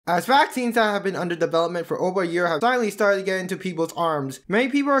As vaccines that have been under development for over a year have finally started to get into people's arms, many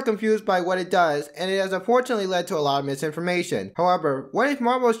people are confused by what it does, and it has unfortunately led to a lot of misinformation. However, what if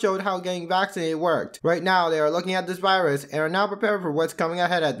Marble showed how getting vaccinated worked? Right now, they are looking at this virus and are now prepared for what's coming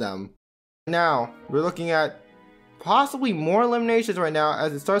ahead at them. Now, we're looking at possibly more eliminations right now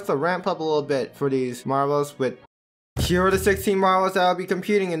as it starts to ramp up a little bit for these marbles. With here are the 16 marbles that will be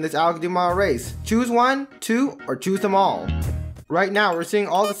competing in this Algodoo Marble Race. Choose one, two, or choose them all. Right now, we're seeing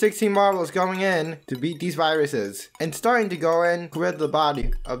all the 16 marbles going in to beat these viruses and starting to go in to rid the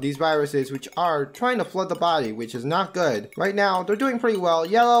body of these viruses, which are trying to flood the body, which is not good. Right now, they're doing pretty well.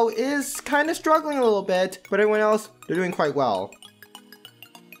 Yellow is kind of struggling a little bit, but everyone else, they're doing quite well.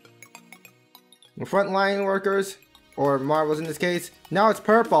 The frontline workers, or marbles in this case, now it's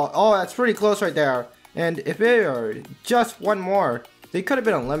purple. Oh, that's pretty close right there. And if it were just one more, they could have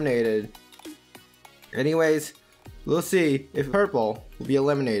been eliminated. Anyways, we'll see if purple will be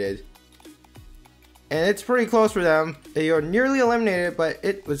eliminated. And it's pretty close for them. They are nearly eliminated, but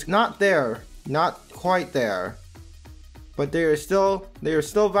it was not there. Not quite there. But there are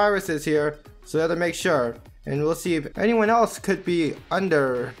still viruses here, so they have to make sure. And we'll see if anyone else could be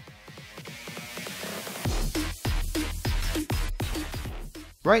under.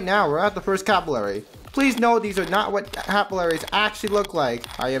 Right now, we're at the first capillary. Please note these are not what capillaries actually look like.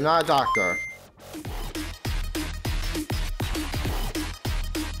 I am not a doctor.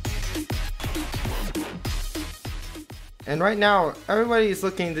 And right now, everybody's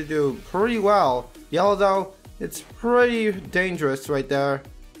looking to do pretty well. Yellow though, it's pretty dangerous right there.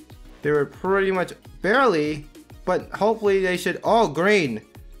 They were pretty much barely, but hopefully they should. Oh, green.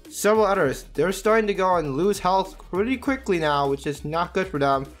 Several others. They're starting to go and lose health pretty quickly now, which is not good for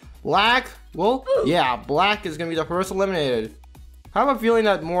them. Black, well, yeah, black is going to be the first eliminated. I have a feeling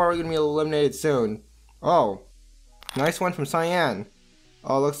that more are going to be eliminated soon. Oh, nice one from Cyan.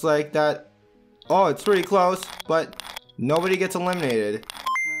 Oh, looks like that. Oh, it's pretty close, but nobody gets eliminated.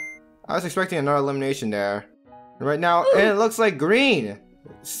 I was expecting another elimination there. Right now, and it looks like green.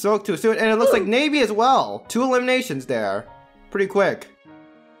 So too soon, and it looks like navy as well. 2 eliminations there. Pretty quick.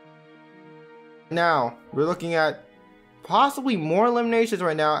 Now, we're looking at possibly more eliminations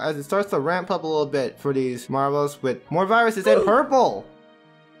right now as it starts to ramp up a little bit for these marbles with more viruses and purple.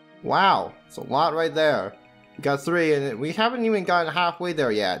 Wow, it's a lot right there. We got 3 and we haven't even gotten halfway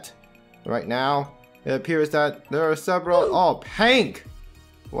there yet. Right now, it appears that there are several. Oh, pink!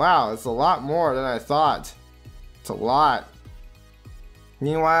 Wow, it's a lot more than I thought. It's a lot.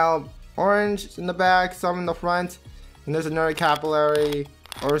 Meanwhile, orange in the back, some in the front, and there's another capillary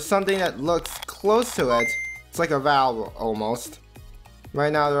or something that looks close to it. It's like a valve almost.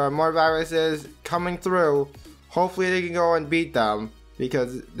 Right now, there are more viruses coming through. Hopefully, they can go and beat them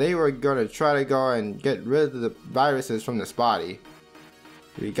because they were going to try to go and get rid of the viruses from this body.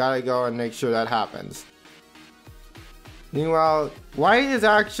 We gotta go and make sure that happens. Meanwhile, white is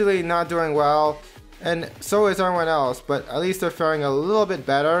actually not doing well, and so is everyone else, but at least they're faring a little bit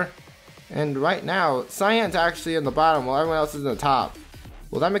better. And right now, cyan's actually in the bottom while everyone else is in the top.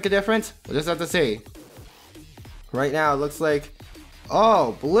 Will that make a difference? We'll just have to see. Right now, it looks like,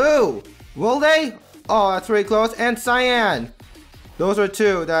 oh, blue! Will they? Oh, that's really close. And cyan! Those are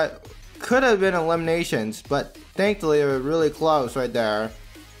 2 that could have been eliminations, but thankfully they were really close right there.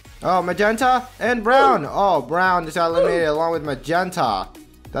 Oh, magenta and brown. Oh, brown just got eliminated along with magenta.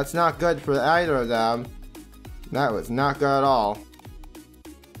 That's not good for either of them. That was not good at all.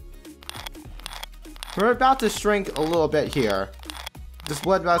 We're about to shrink a little bit here. This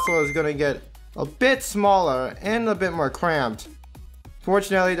blood vessel is going to get a bit smaller and a bit more cramped.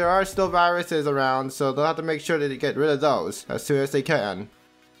 Fortunately, there are still viruses around, so they'll have to make sure that they get rid of those as soon as they can.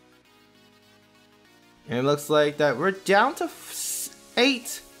 And it looks like that we're down to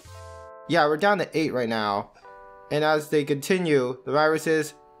 8. Yeah, we're down to 8 right now. And as they continue, the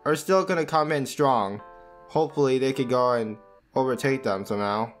viruses are still going to come in strong. Hopefully, they could go and overtake them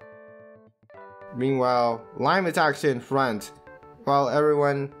somehow. Meanwhile, lime is actually in front, while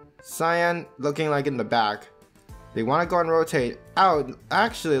everyone, cyan looking like in the back. They want to go and rotate out.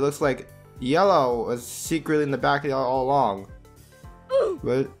 Actually, it looks like yellow was secretly in the back all along.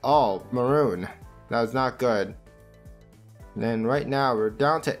 But, oh, maroon. That was not good. And then right now, we're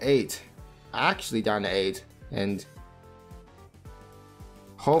down to 8. Actually down to 8. And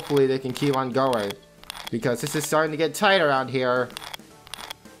hopefully they can keep on going, because this is starting to get tight around here.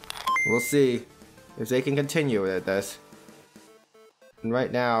 We'll see if they can continue with this. And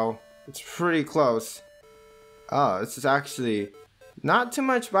right now, it's pretty close. Oh, this is actually not too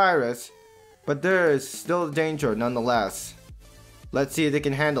much virus, but there is still danger nonetheless. Let's see if they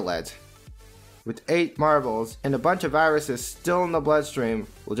can handle it. with 8 marbles and a bunch of viruses still in the bloodstream.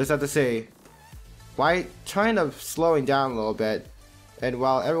 We'll just have to see. White trying to slowing down a little bit, and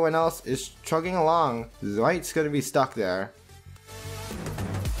while everyone else is chugging along, White's gonna be stuck there.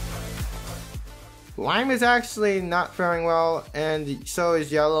 Lime is actually not faring well, and so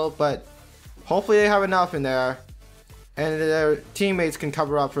is Yellow, but hopefully they have enough in there, and their teammates can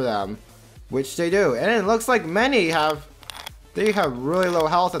cover up for them, which they do. And it looks like many have really low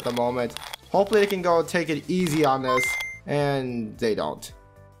health at the moment. Hopefully they can go take it easy on this, and they don't.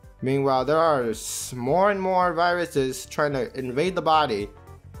 Meanwhile, there are more and more viruses trying to invade the body.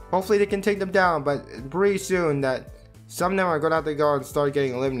 Hopefully they can take them down, but pretty soon that some of them are going to have to go and start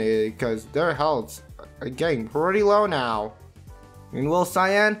getting eliminated because their healths are getting pretty low now. And will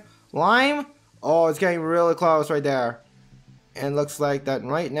Cyan? Lime? Oh, it's getting really close right there. And looks like that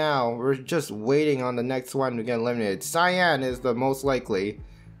right now, we're just waiting on the next one to get eliminated. Cyan is the most likely,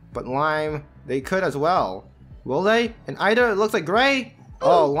 but Lime, they could as well. Will they? And Ida, it looks like Gray.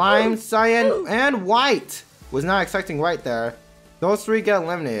 Oh, Lime, Cyan, and White. Was not expecting White there. Those 3 get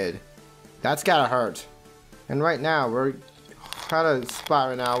eliminated. That's gotta hurt. And right now, we're at a spot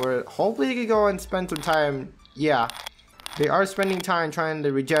right now where hopefully they can go and spend some time. Yeah, they are spending time trying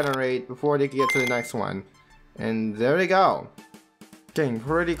to regenerate before they can get to the next one. And there they go. Getting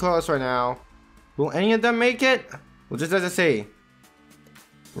pretty close right now. Will any of them make it? We'll just have to see.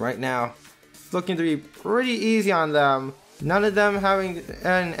 Right now, it's looking to be pretty easy on them. None of them having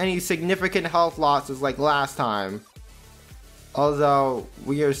any significant health losses like last time. Although,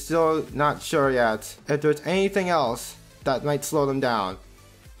 we are still not sure yet if there's anything else that might slow them down.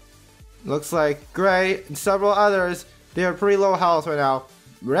 Looks like Gray and several others, they are pretty low health right now.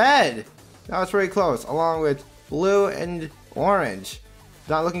 Red! That was pretty close, along with Blue and Orange.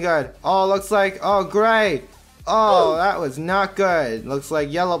 Not looking good. Oh, looks like, oh, Gray! Oh, that was not good. Looks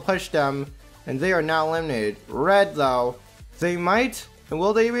like Yellow pushed them, and they are now eliminated. Red, though, they might, and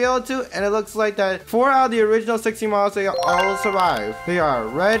will they be able to? And it looks like that 4 out of the original 60 models, they all survive. They are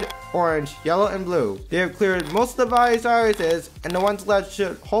Red, Orange, Yellow, and Blue. They have cleared most of the viruses, and the ones left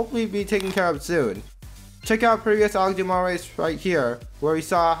should hopefully be taken care of soon. Check out previous Algodoo Marble Race right here, where we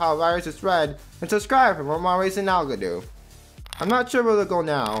saw how viruses spread, and subscribe for more Marble Race in Algodoo. I'm not sure where they'll go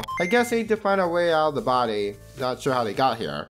now. I guess they need to find a way out of the body. Not sure how they got here.